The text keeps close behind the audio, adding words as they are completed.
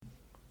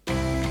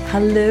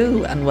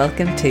Hello and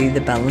welcome to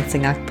the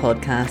Balancing Act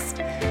podcast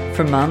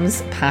for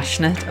mums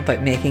passionate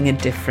about making a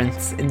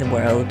difference in the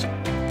world.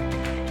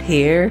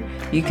 Here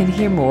you can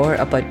hear more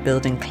about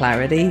building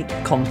clarity,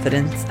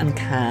 confidence and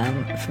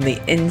calm from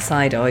the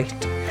inside out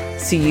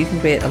so you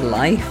can create a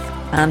life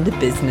and a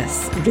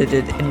business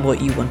rooted in what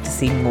you want to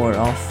see more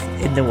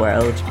of in the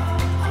world.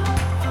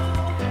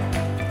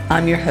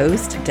 I'm your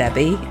host,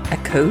 Debbie, a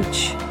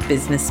coach,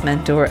 business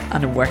mentor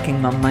and a working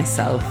mum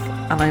myself,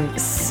 and I'm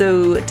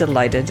so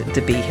delighted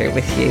to be here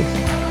with you.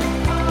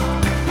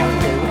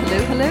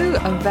 Hello.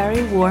 A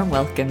very warm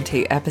welcome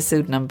to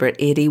episode number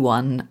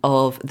 81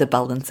 of the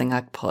Balancing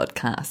Act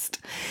podcast.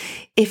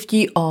 If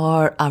you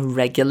are a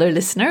regular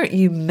listener,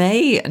 you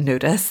may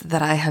notice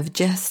that I have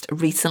just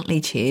recently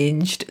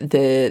changed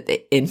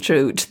the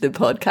intro to the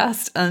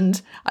podcast,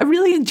 and I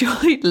really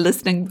enjoyed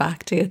listening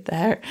back to it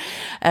there.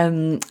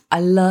 I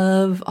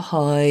love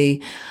how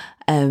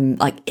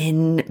like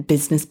in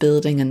business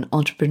building and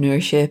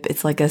entrepreneurship,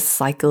 it's like a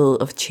cycle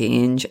of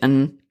change,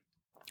 and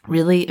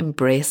really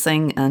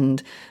embracing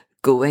and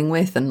going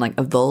with and like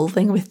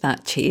evolving with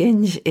that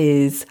change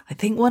is, I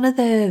think, one of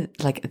the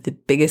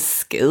biggest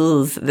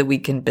skills that we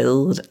can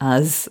build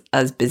as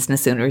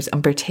business owners,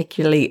 and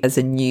particularly as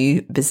a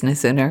new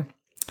business owner.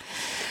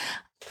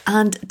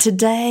 And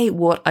today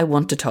what I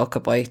want to talk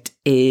about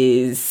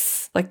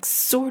is like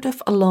sort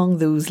of along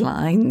those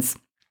lines.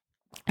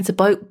 It's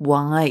about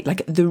why,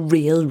 like the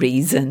real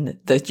reason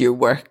that your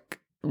work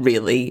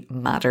really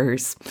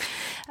matters.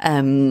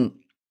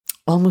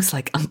 Almost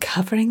like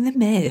uncovering the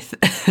myth.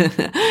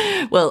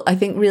 Well, I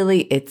think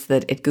really it's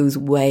that it goes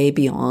way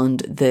beyond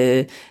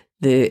the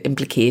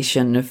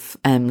implication of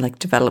like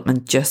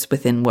development just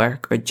within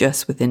work or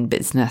just within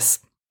business.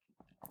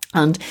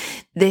 And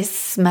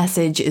this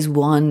message is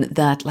one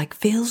that like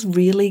feels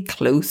really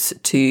close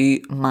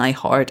to my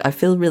heart. I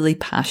feel really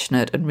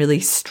passionate and really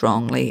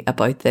strongly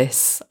about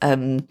this.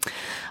 And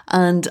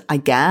I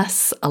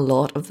guess a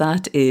lot of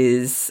that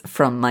is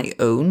from my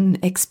own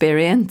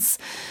experience.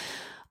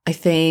 I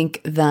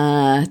think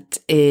that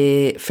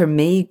for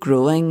me,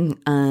 growing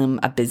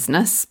a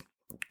business,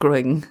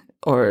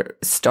 or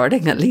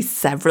starting at least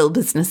several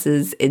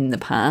businesses in the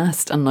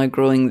past and now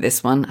growing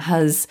this one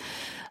has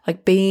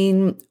like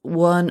been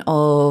one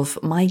of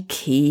my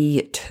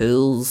key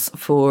tools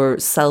for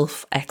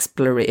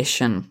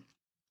self-exploration.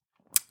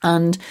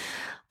 And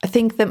I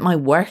think that my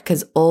work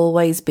has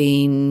always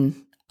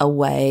been a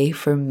way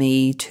for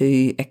me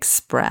to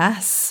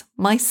express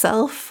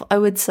myself, I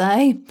would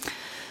say.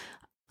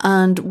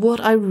 And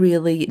what I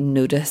really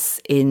notice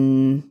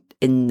in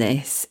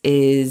this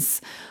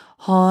is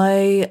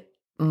how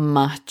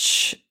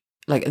much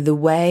like the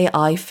way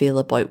I feel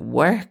about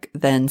work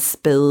then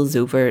spills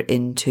over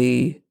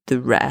into the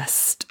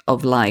rest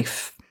of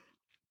life.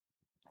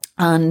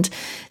 And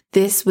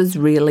this was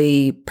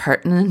really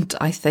pertinent,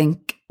 I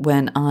think,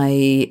 when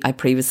I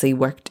previously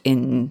worked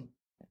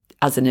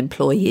as an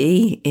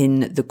employee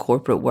in the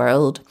corporate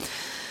world.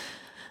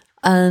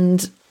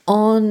 And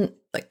on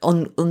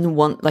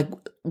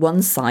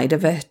one side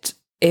of it,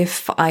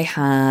 if I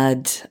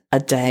had a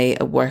day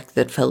at work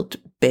that felt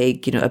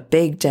big, a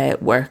big day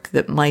at work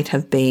that might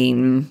have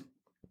been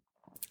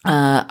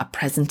a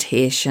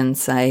presentation,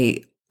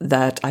 say,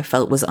 that I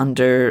felt was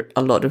under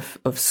a lot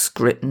of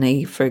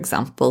scrutiny, for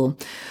example,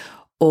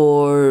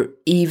 or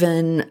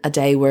even a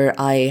day where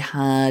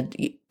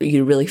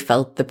you really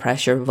felt the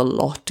pressure of a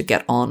lot to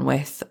get on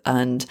with,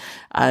 and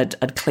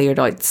I'd cleared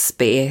out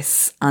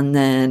space, and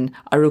then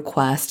a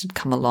request had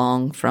come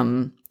along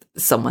from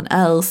someone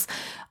else,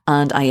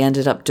 and I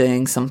ended up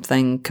doing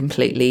something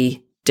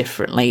completely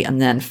differently,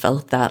 and then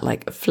felt that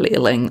like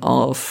flailing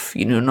of,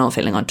 not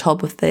feeling on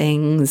top of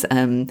things,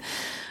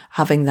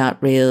 having that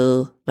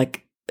real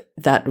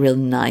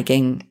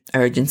nagging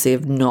urgency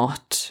of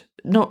not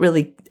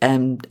really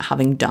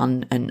having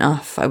done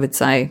enough, I would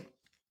say.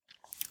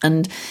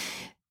 And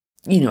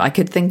I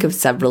could think of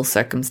several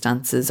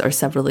circumstances or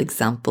several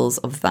examples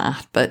of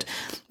that, but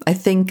I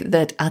think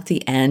that at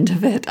the end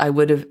of it, I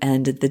would have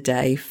ended the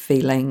day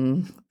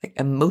feeling like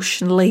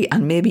emotionally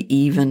and maybe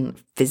even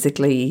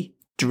physically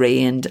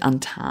drained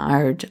and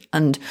tired.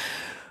 And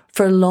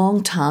for a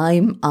long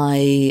time,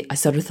 I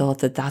sort of thought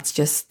that that's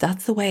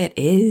the way it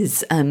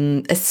is,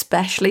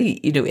 especially,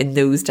 in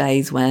those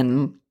days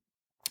when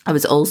I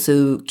was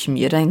also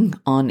commuting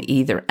on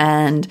either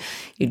end,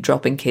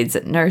 dropping kids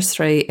at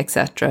nursery,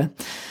 etc.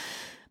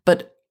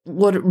 But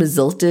what it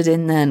resulted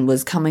in then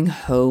was coming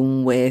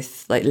home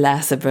with like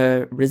less of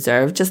a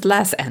reserve, just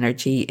less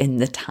energy in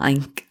the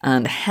tank,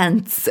 and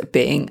hence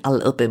being a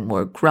little bit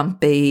more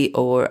grumpy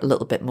or a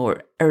little bit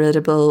more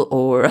irritable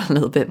or a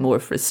little bit more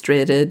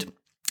frustrated.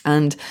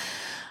 And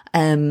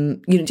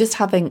just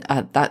having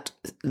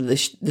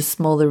the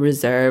smaller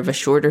reserve, a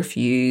shorter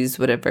fuse,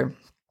 whatever.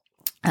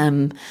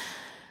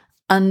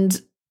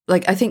 And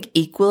like, I think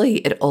equally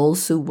it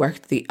also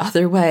worked the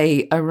other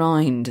way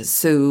around.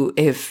 So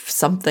if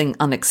something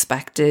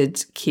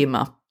unexpected came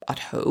up at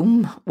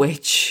home,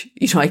 which,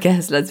 I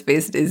guess, let's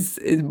face it, is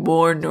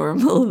more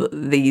normal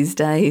these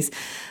days,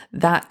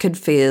 that could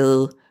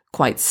feel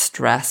quite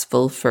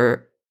stressful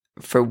for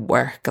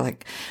work.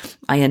 Like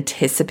I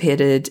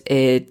anticipated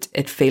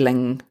it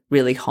feeling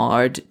really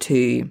hard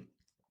to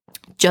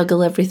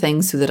juggle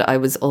everything so that I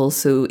was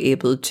also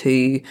able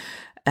to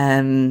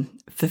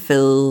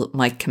fulfill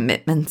my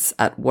commitments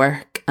at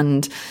work.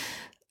 And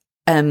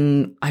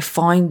I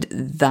find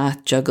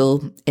that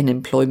juggle in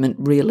employment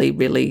really,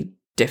 really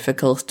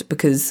difficult,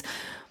 because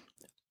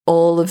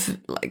all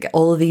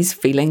of these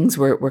feelings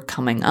were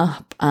coming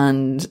up,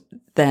 and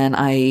then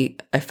I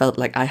felt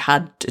like I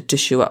had to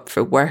show up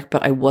for work,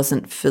 but I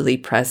wasn't fully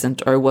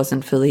present or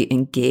wasn't fully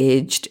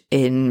engaged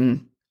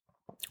in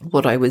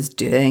what I was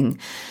doing.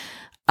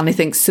 And I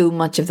think so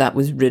much of that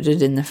was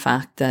rooted in the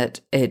fact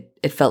that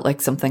it felt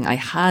like something I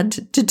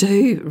had to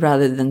do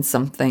rather than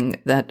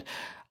something that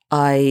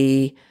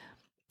I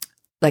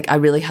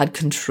really had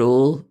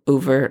control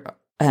over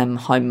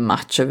how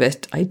much of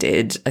it I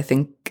did. I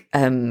think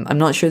I'm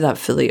not sure that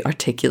fully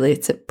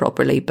articulates it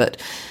properly, but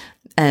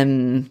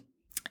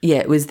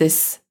it was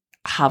this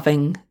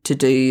having to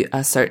do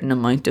a certain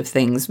amount of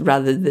things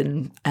rather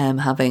than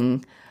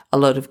having a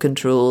lot of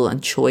control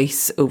and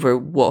choice over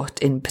what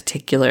in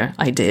particular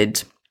I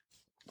did.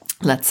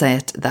 Let's say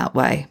it that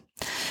way.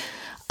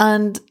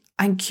 And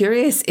I'm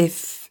curious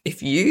if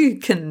you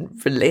can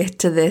relate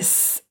to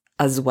this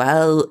as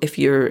well. If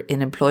you're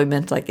in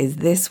employment, like, is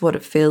this what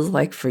it feels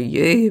like for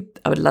you?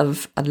 I'd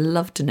love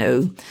to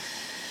know.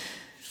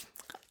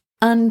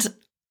 And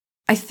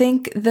I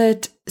think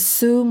that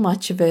so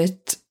much of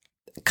it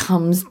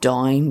comes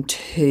down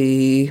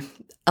to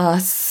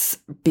us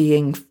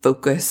being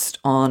focused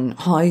on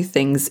how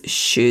things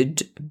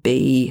should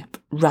be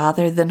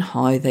rather than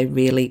how they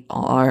really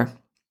are.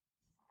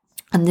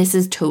 And this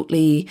is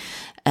totally,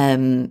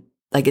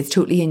 it's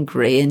totally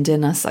ingrained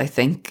in us, I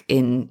think,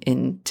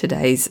 in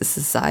today's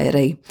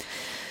society.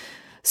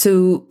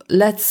 So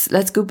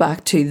let's go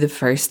back to the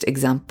first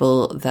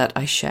example that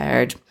I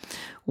shared.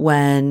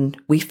 When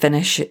we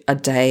finish a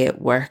day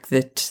at work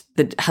that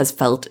has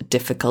felt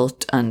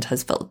difficult and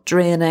has felt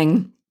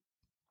draining,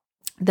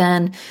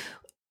 then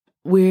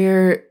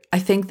I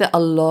think that a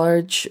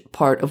large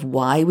part of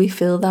why we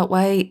feel that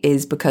way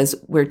is because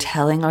we're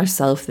telling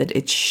ourselves that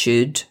it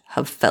should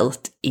have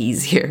felt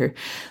easier.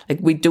 Like,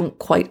 we don't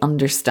quite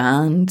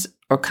understand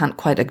or can't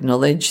quite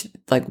acknowledge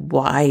like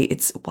why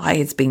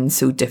it's been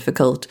so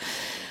difficult.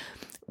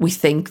 We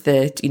think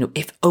that,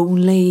 if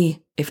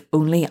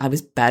only I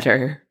was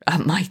better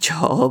at my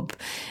job,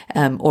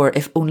 or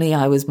if only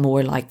I was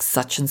more like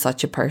such and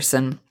such a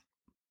person,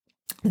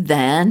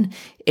 then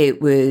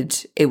it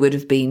would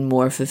have been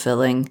more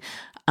fulfilling,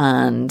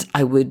 and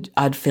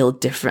I'd feel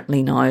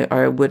differently now,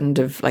 or it wouldn't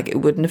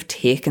have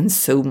taken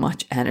so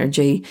much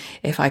energy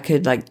if I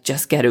could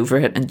just get over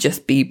it and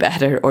just be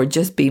better or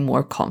just be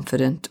more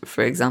confident,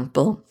 for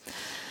example.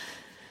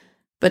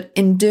 But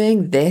in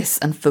doing this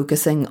and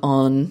focusing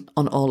on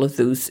all of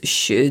those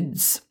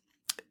shoulds,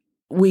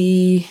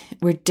 we're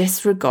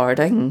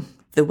disregarding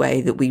the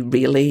way that we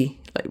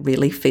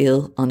really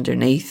feel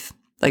underneath.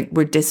 Like,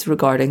 we're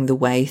disregarding the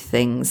way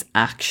things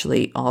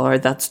actually are.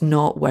 That's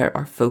not where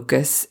our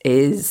focus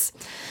is.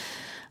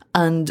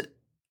 And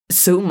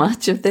so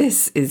much of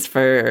this is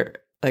for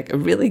a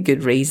really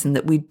good reason,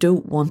 that we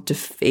don't want to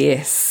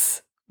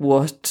face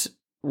what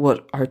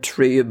our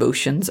true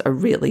emotions are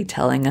really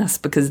telling us,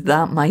 because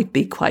that might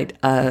be quite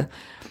a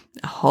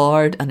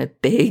hard and a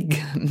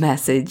big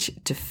message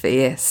to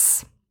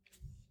face.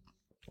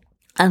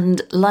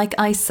 And like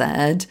I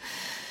said,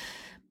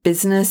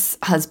 business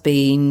has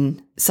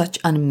been such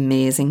an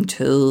amazing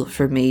tool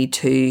for me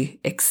to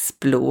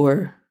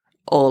explore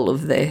all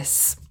of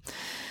this.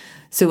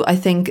 So I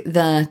think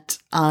that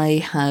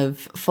I have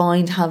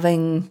found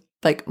having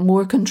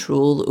more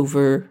control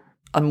over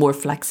and more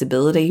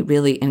flexibility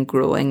really in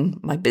growing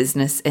my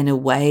business in a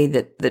way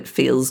that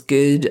feels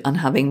good, and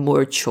having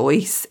more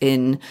choice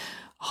in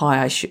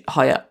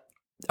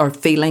or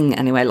feeling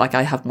anyway like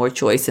I have more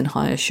choice in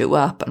how I show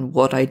up and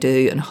what I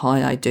do and how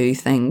I do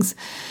things.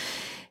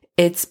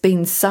 It's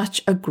been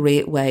such a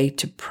great way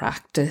to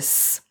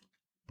practice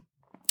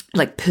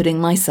putting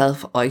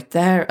myself out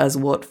there as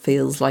what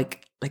feels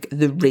like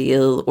the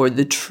real or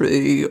the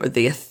true or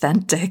the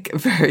authentic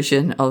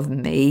version of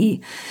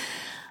me.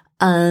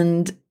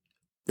 And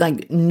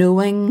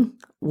knowing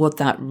what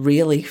that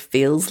really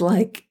feels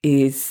like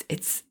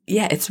it's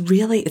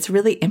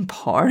really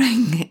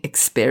empowering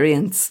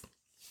experience.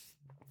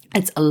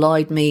 It's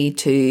allowed me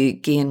to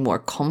gain more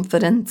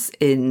confidence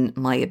in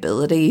my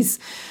abilities,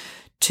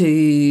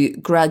 to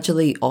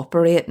gradually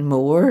operate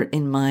more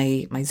in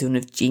my zone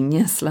of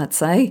genius, let's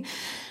say,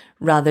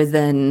 rather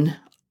than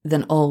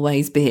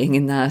always being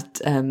in that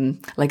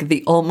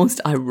the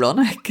almost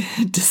ironic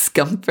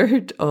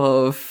discomfort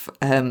of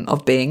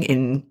being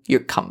in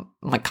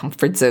my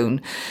comfort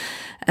zone.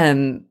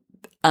 And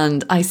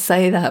I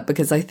say that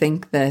because I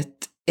think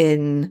that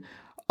in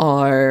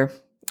our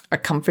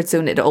comfort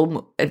zone, it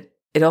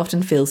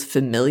often feels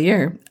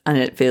familiar and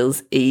it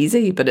feels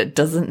easy, but it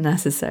doesn't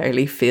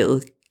necessarily feel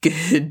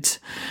good.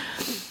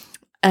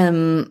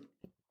 And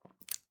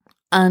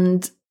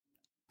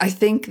I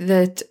think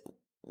that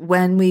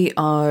when we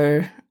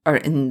are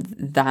in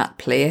that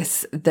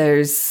place,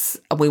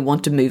 we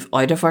want to move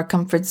out of our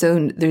comfort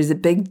zone, there's a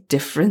big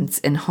difference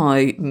in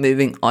how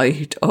moving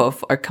out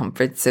of our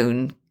comfort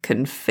zone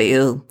can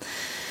feel.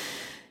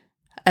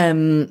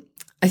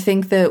 I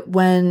think that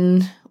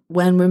when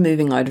we're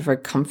moving out of our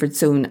comfort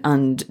zone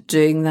and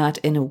doing that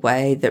in a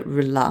way that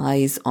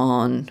relies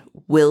on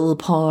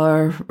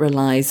willpower,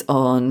 relies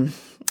on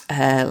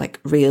like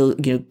real,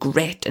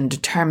 grit and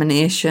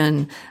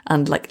determination,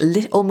 and like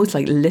almost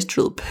like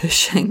literal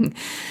pushing.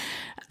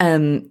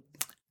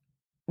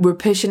 We're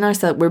pushing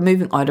ourselves, we're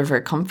moving out of our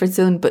comfort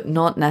zone, but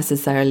not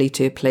necessarily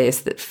to a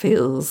place that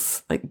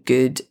feels like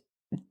good,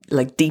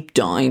 like deep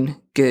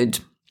down good.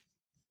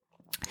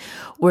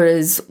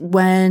 Whereas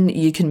when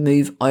you can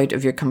move out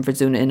of your comfort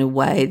zone in a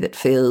way that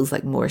feels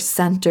like more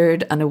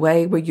centered, and a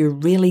way where you're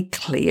really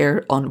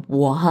clear on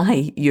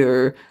why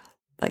you're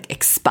like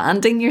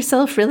expanding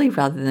yourself really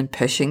rather than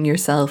pushing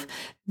yourself,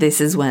 this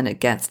is when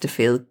it gets to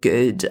feel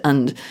good.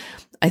 And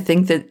I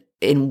think that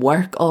in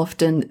work,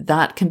 often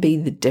that can be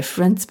the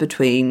difference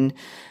between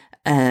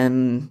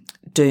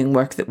doing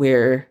work that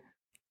we're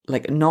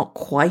like not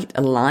quite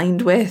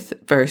aligned with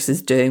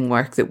versus doing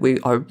work that we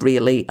are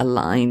really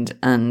aligned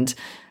and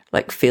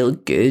like feel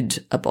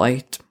good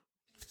about.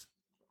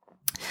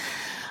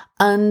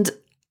 And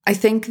I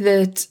think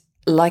that,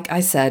 like I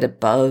said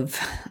above,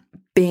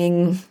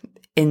 being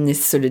in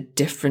this sort of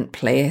different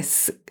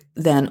place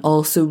then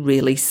also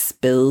really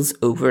spills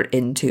over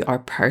into our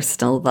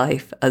personal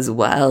life as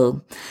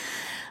well.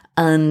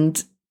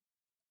 And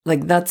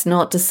like, that's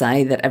not to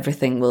say that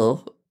everything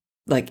will,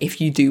 like, if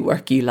you do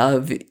work you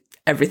love,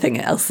 everything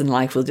else in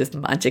life will just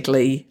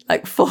magically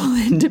like fall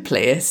into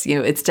place.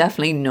 It's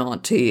definitely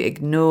not to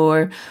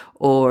ignore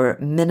or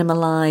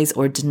minimalize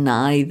or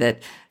deny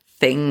that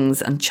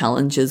things and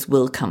challenges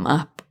will come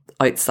up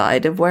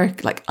outside of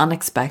work. Like,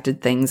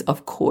 unexpected things,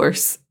 of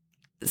course,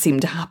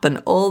 seem to happen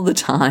all the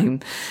time,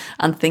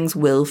 and things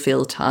will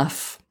feel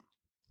tough.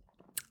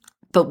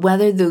 But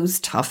whether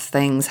those tough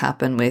things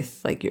happen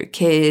with like your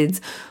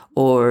kids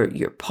or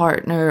your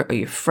partner or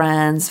your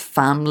friends,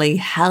 family,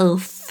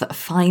 health,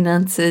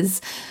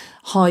 finances,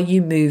 how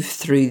you move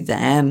through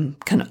them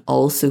can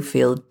also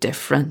feel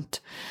different.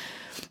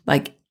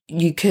 Like,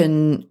 you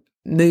can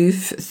move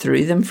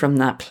through them from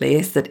that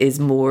place that is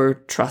more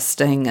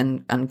trusting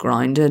and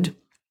grounded,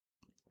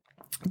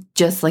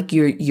 just like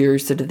you're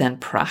sort of then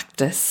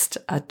practiced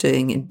at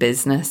doing in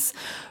business,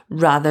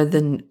 rather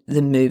than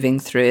the moving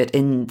through it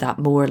in that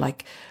more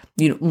like,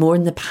 more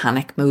in the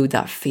panic mode,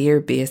 that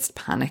fear-based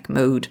panic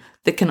mode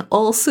that can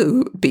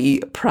also be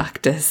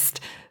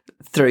practiced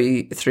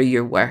through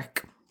your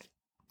work.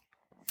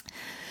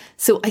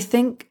 So I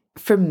think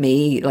for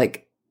me,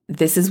 like,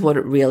 this is what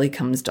it really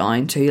comes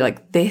down to.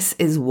 Like, this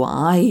is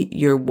why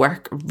your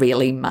work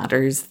really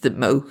matters the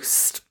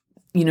most.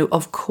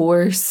 Of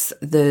course,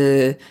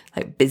 the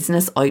like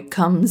business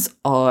outcomes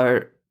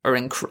are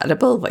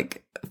incredible,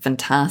 like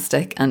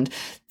fantastic, and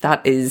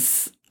that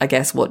is, I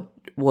guess, what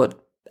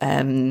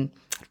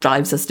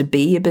drives us to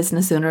be a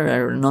business owner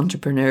or an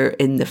entrepreneur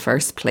in the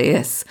first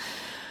place.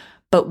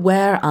 But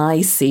where I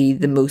see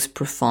the most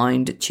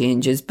profound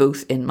changes,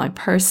 both in my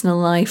personal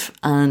life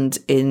and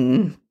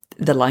in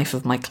the life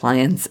of my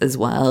clients as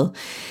well,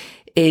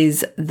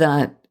 is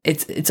that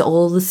it's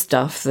all the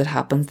stuff that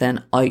happens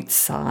then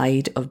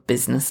outside of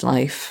business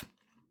life.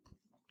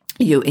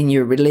 In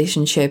your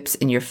relationships,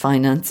 in your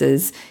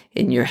finances,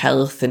 in your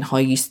health, and how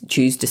you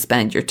choose to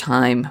spend your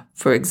time,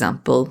 for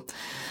example.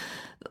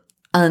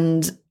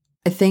 And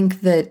I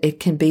think that it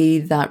can be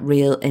that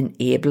real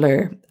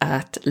enabler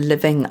at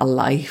living a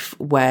life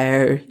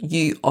where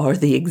you are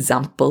the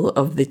example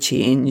of the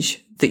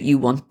change that you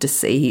want to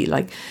see.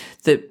 Like,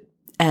 that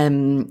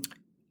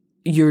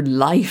your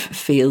life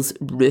feels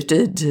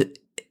rooted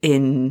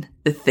in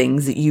the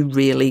things that you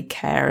really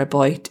care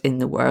about in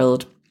the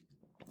world,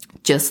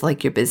 just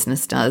like your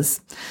business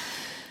does.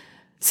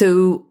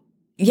 So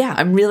yeah,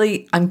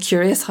 I'm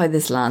curious how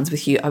this lands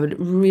with you. I would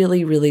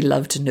really, really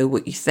love to know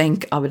what you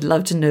think. I would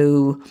love to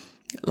know,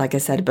 like I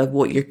said, about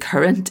what your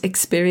current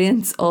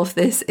experience of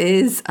this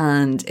is,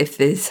 and if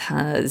this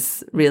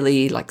has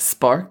really like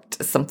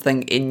sparked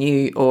something in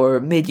you or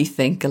made you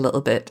think a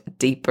little bit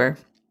deeper.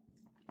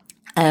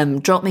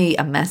 Drop me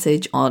a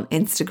message on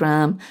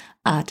Instagram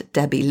at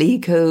Debbie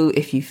Leaco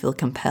if you feel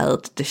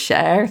compelled to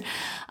share,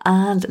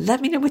 and let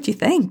me know what you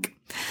think.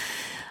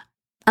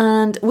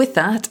 And with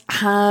that,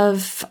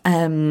 have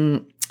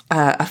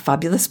a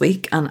fabulous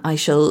week, and I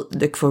shall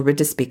look forward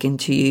to speaking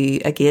to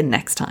you again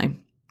next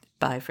time.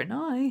 Bye for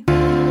now.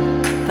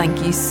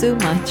 Thank you so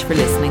much for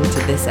listening to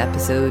this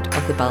episode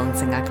of the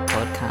Balancing Act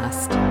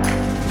podcast.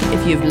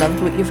 If you've loved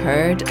what you've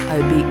heard, I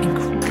would be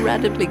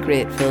incredibly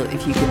grateful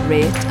if you could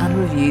rate and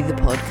review the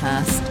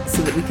podcast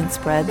so that we can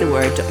spread the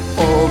word to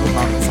all the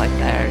mums out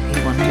there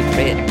who want to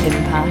create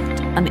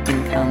impact and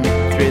income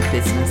through a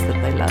business that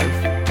they love.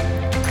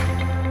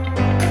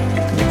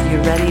 And if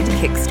you're ready to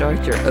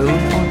kickstart your own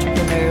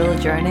entrepreneurial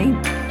journey,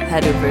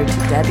 head over to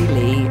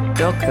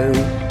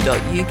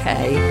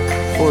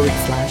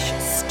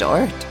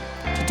debbielee.co.uk/start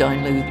to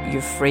download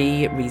your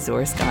free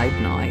resource guide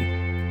now.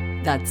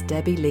 That's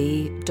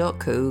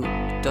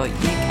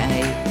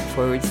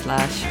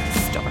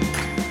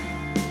debbielee.co.uk/start.